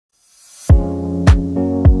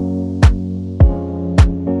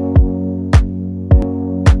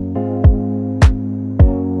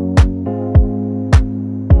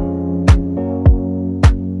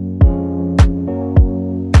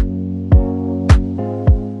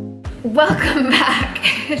Welcome back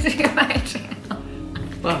to my channel.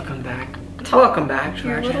 Welcome back. Welcome back to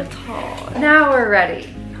our channel. Tall. Now we're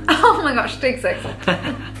ready. Oh my gosh, take 6.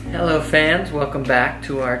 Hello fans, welcome back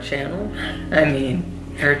to our channel. I mean,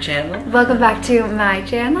 her channel. Welcome back to my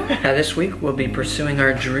channel. Now this week we'll be pursuing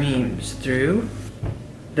our dreams through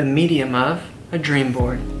the medium of a dream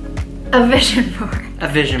board. A vision board. A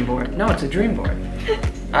vision board. No, it's a dream board.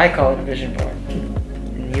 I call it a vision board.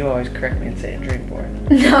 And you always correct me and say a dream board.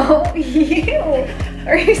 No, you.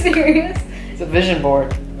 Are you serious? It's a vision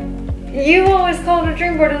board. You always call it a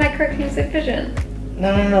dream board and I correct you and say vision.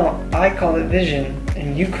 No. I call it vision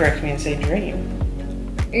and you correct me and say dream.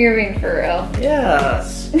 You're being for real.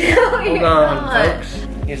 Yes. No, Hold on, folks.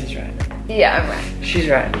 Yes, it's right. Yeah, I'm right. She's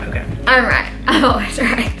right. Okay. I'm right. I'm always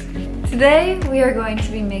right. Today we are going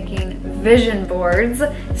to be making vision boards.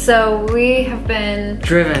 So we have been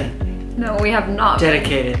driven. No, we have not.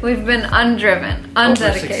 Dedicated. We've been undriven,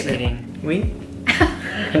 undedicated. We?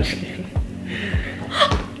 I'm just kidding.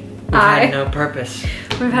 We've had no purpose.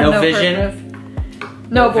 We've had no vision.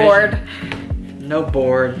 Purpose. No board. Vision. No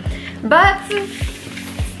board. But,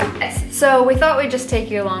 so we thought we'd just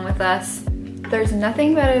take you along with us. There's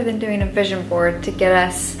nothing better than doing a vision board to get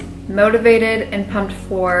us motivated and pumped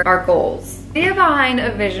for our goals. The idea behind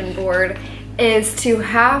a vision board is to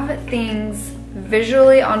have things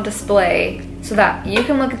visually on display so that you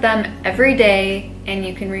can look at them every day and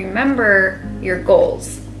you can remember your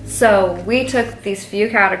goals. So we took these few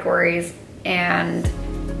categories and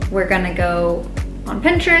we're gonna go on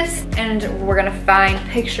Pinterest and we're gonna find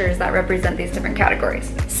pictures that represent these different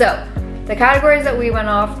categories. So the categories that we went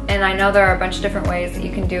off, and I know there are a bunch of different ways that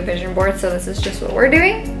you can do a vision board, so this is just what we're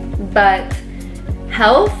doing, but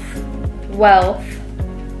health, wealth,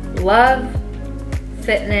 love,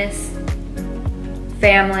 fitness,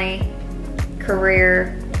 family,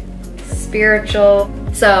 career, spiritual.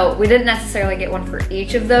 So we didn't necessarily get one for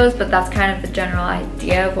each of those, but that's kind of the general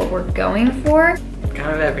idea of what we're going for. Kind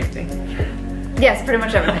of everything. Yes, pretty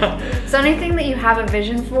much everything. So anything that you have a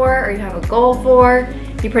vision for or you have a goal for,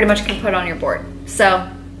 you pretty much can put on your board. So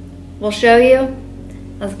we'll show you.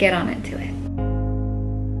 Let's get on into it.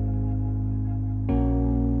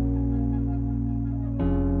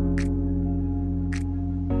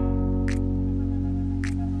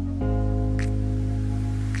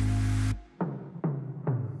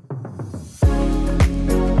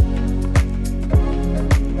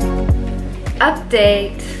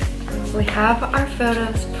 Update. We have our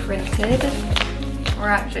photos printed. We're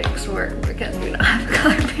actually short because we don't have a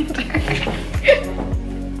color printer.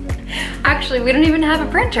 Actually, we don't even have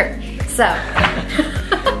a printer. So,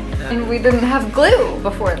 and we didn't have glue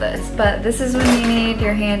before this, but this is when you need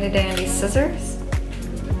your handy dandy scissors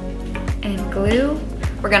and glue.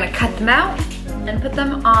 We're gonna cut them out and put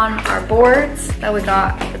them on our boards that we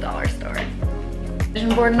got at the dollar store.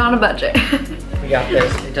 Vision board and on a budget. We got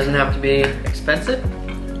this. It doesn't have to be expensive.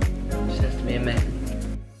 It just has to be amazing.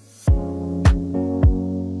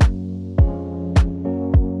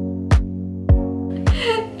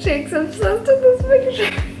 Jake's obsessed with this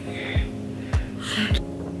picture.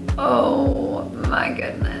 Oh my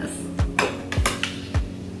goodness.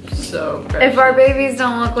 So precious. If our babies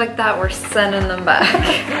don't look like that, we're sending them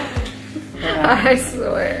back. Yeah. I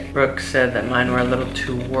swear. Brooke said that mine were a little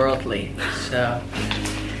too worldly, so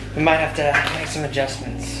we might have to make some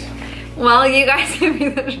adjustments. Well, you guys give me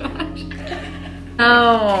the trash.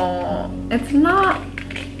 No, it's not.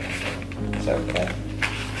 It's okay.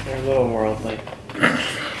 They're a little worldly.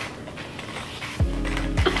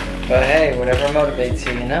 But hey, whatever motivates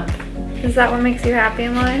you, you know? Is that what makes you happy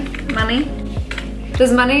in life? Money?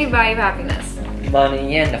 Does money buy you happiness?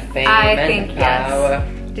 Money and the fame think and the power.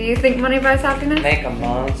 yes. Do you think money buys happiness? Make a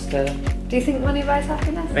monster. Do you think money buys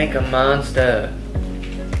happiness? Make a monster.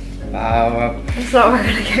 Power. So we're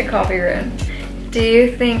gonna get copyrighted. Do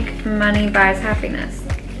you think money buys happiness?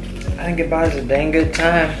 I think it buys a dang good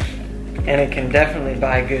time. And it can definitely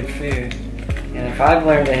buy good food. And if I've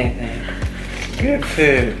learned anything, good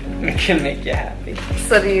food can make you happy.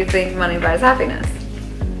 So do you think money buys happiness?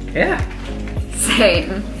 Yeah.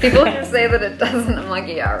 Same. People just say that it doesn't. I'm like,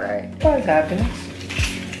 yeah, right. It buys happiness.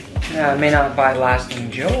 Now, it may not buy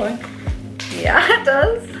lasting joy. Yeah, it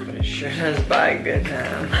does. But it sure does buy a good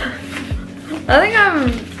time. I think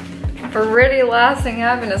I'm pretty lasting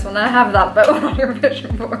happiness when I have that boat on your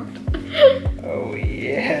vision board. Oh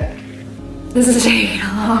yeah. This is taking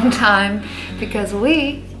a long time because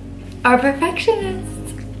we are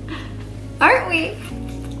perfectionists, aren't we?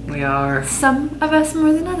 We are. Some of us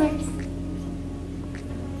more than others.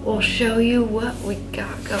 We'll show you what we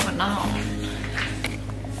got going on.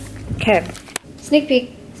 Okay, sneak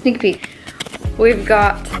peek, sneak peek. We've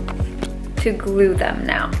got to glue them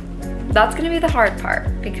now. That's gonna be the hard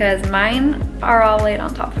part because mine are all laid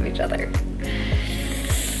on top of each other.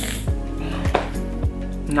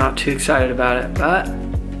 Not too excited about it, but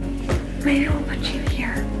maybe we'll put you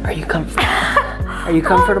here. Are you comfortable? Are you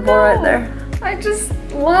comfortable right there? I just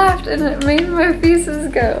laughed and it made my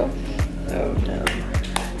pieces go. Oh no.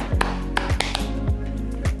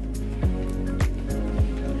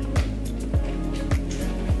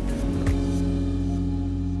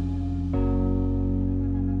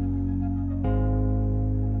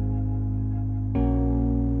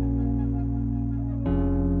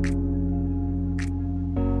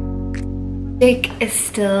 Jake is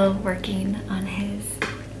still working on his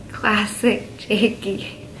classic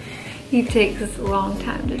Jakey. He takes a long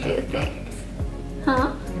time to do things.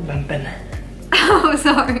 Huh? You're bumping. Oh,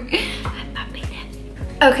 sorry. I'm bumping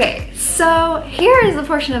it. Okay, so here is the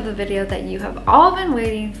portion of the video that you have all been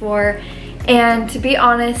waiting for. And to be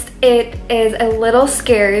honest, it is a little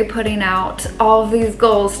scary putting out all of these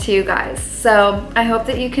goals to you guys. So I hope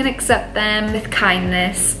that you can accept them with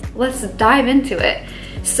kindness. Let's dive into it.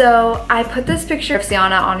 So I put this picture of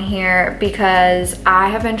Sienna on here because I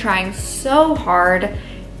have been trying so hard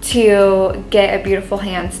to get a beautiful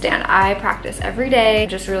handstand. I practice every day,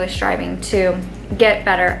 just really striving to get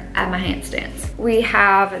better at my handstands. We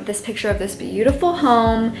have this picture of this beautiful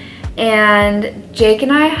home, and Jake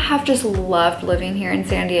and I have just loved living here in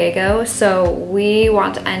San Diego, so we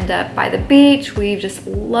want to end up by the beach. We've just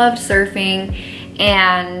loved surfing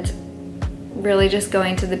and really just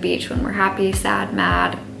going to the beach when we're happy, sad,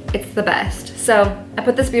 mad. It's the best. So I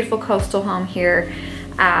put this beautiful coastal home here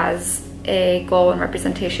as a goal and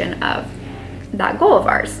representation of that goal of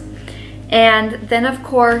ours. And then of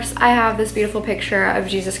course I have this beautiful picture of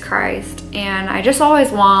Jesus Christ, and I just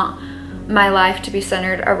always want my life to be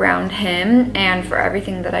centered around him, and for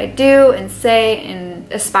everything that I do and say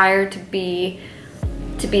and aspire to be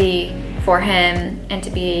for him and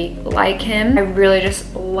to be like him. I really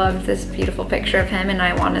just loved this beautiful picture of him, and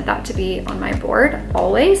I wanted that to be on my board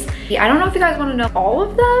always. I don't know if you guys want to know all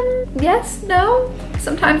of them. Yes, no.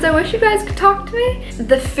 Sometimes I wish you guys could talk to me.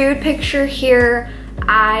 The food picture here,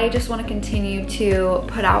 I just want to continue to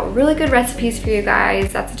put out really good recipes for you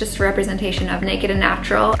guys. That's just a representation of Naked and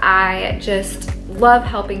Natural. I just love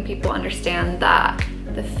helping people understand that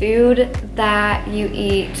the food that you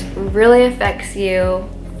eat really affects you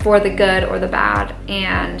for the good or the bad.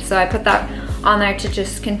 And so I put that on there to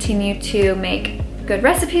just continue to make good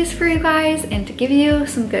recipes for you guys and to give you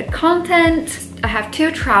some good content. I have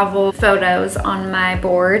 2 travel photos on my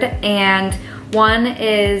board, and one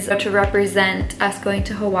is to represent us going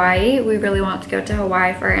to Hawaii. We really want to go to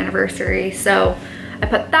Hawaii for our anniversary, so I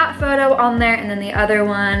put that photo on there. And then the other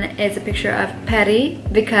one is a picture of Petty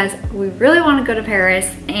because we really want to go to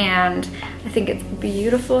Paris, and I think it's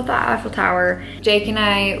beautiful at the Eiffel Tower. Jake and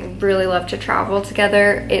I really love to travel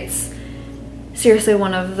together. It's seriously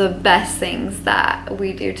one of the best things that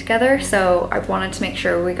we do together, so I wanted to make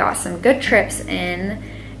sure we got some good trips in.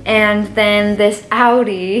 And then this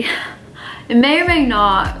Audi, it may or may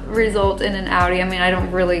not result in an Audi. I mean, I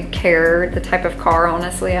don't really care the type of car,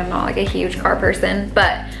 honestly. I'm not like a huge car person,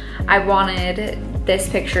 but I wanted this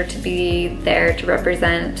picture to be there to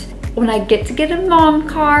represent when I get to get a mom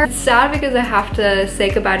car. It's sad because I have to say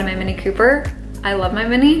goodbye to my Mini Cooper. I love my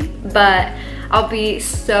Mini, but I'll be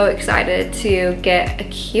so excited to get a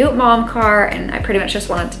cute mom car, and I pretty much just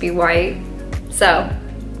want it to be white. So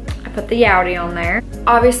I put the Audi on there.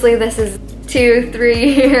 Obviously this is 2,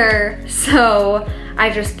 3 here, so I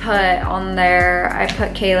just put on there, I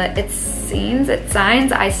put Kayla, it's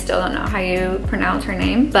Signs, I still don't know how you pronounce her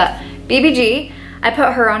name, but BBG. I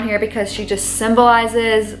put her on here because she just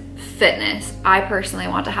symbolizes fitness. I personally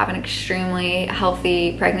want to have an extremely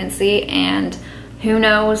healthy pregnancy, and who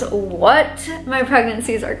knows what my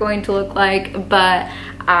pregnancies are going to look like, but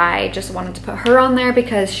I just wanted to put her on there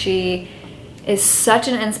because she is such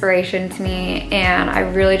an inspiration to me, and I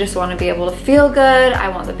really just want to be able to feel good. I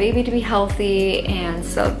want the baby to be healthy, and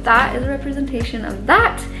so that is a representation of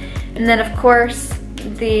that. And then of course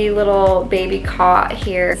the little baby cot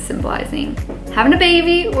here symbolizing having a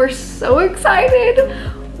baby. We're so excited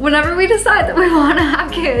whenever we decide that we want to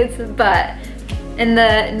have kids, but in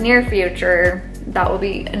the near future that will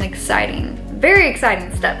be an exciting, very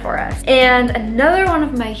exciting step for us. And another one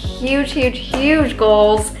of my huge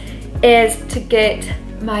goals is to get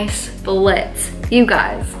my splits. You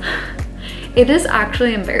guys, it is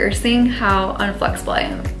actually embarrassing how unflexible I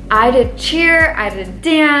am. I did cheer, I did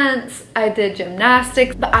dance, I did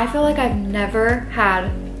gymnastics, but I feel like I've never had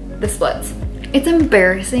the splits. It's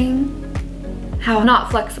embarrassing how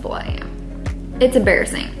not flexible I am. It's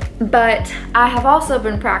embarrassing. But I have also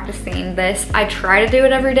been practicing this. I try to do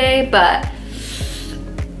it every day, but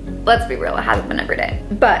let's be real, it hasn't been every day.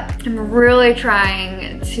 But I'm really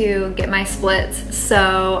trying to get my splits,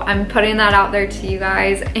 so I'm putting that out there to you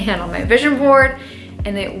guys and on my vision board,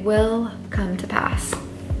 and it will come to pass.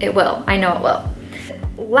 It will, I know it will.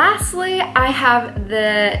 Lastly, I have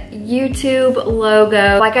the YouTube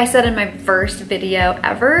logo. Like I said in my first video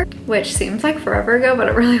ever, which seems like forever ago, but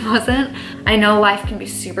it really wasn't. I know life can be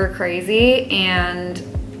super crazy and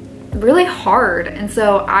really hard, and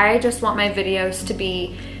so I just want my videos to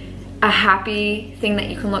be a happy thing that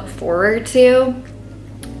you can look forward to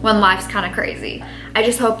when life's kind of crazy. I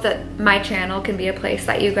just hope that my channel can be a place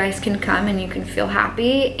that you guys can come and you can feel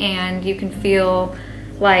happy and you can feel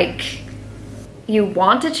like you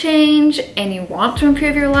want to change and you want to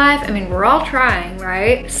improve your life. I mean, we're all trying,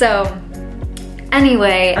 right? So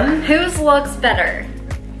anyway, whose looks better?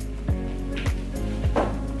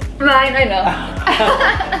 Mine, I know.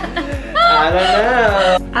 I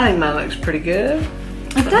don't know. I think mine looks pretty good.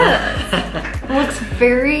 It does. It looks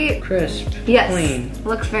very crisp. Yes, clean. It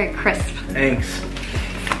looks very crisp. Thanks.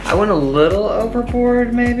 I went a little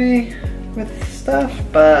overboard maybe with stuff,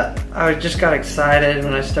 but I just got excited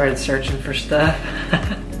when I started searching for stuff.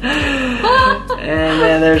 And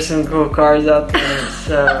then there's some cool cars out there.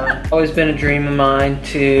 So always been a dream of mine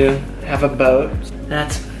to have a boat.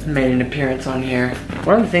 That's made an appearance on here.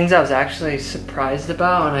 One of the things I was actually surprised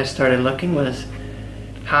about when I started looking was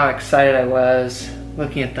how excited I was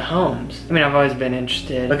looking at the homes. I mean, I've always been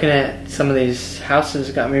interested. Looking at some of these houses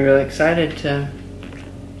got me really excited to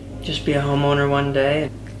just be a homeowner one day.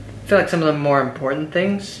 I feel like some of the more important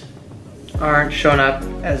things aren't showing up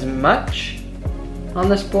as much on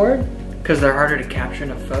this board because they're harder to capture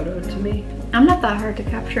in a photo to me. I'm not that hard to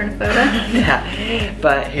capture in a photo. Yeah,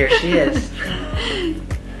 but here she is.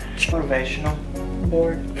 Motivational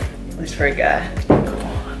board, at least for a guy.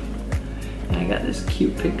 I got this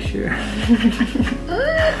cute picture.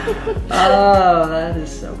 Oh, that is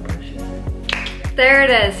so precious. There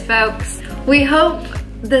it is, folks. We hope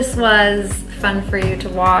this was fun for you to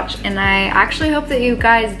watch, and I actually hope that you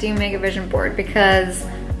guys do make a vision board because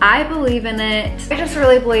I believe in it. I just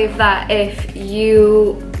really believe that if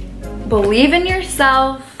you believe in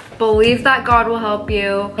yourself, believe that God will help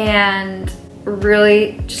you, and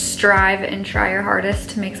really strive and try your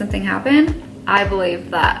hardest to make something happen, I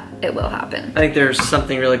believe that it will happen. I think there's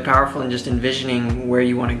something really powerful in just envisioning where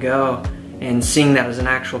you want to go and seeing that as an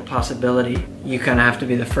actual possibility. You kind of have to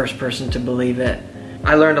be the first person to believe it.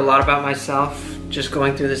 I learned a lot about myself just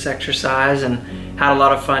going through this exercise and had a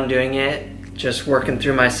lot of fun doing it, just working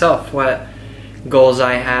through myself, what goals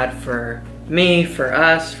I had for me, for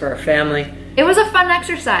us, for our family. It was a fun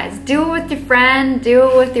exercise. Do it with your friend,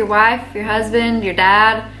 do it with your wife, your husband, your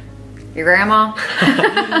dad, your grandma.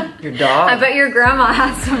 Your dog. I bet your grandma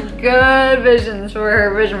has some good visions for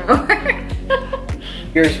her vision board.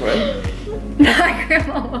 Yours would. My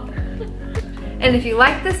grandma will. And if you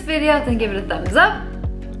like this video, then give it a thumbs up.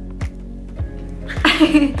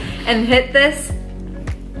 And hit this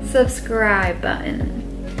subscribe button.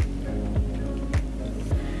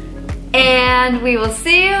 And we will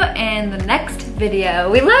see you in the next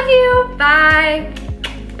video. We love you. Bye.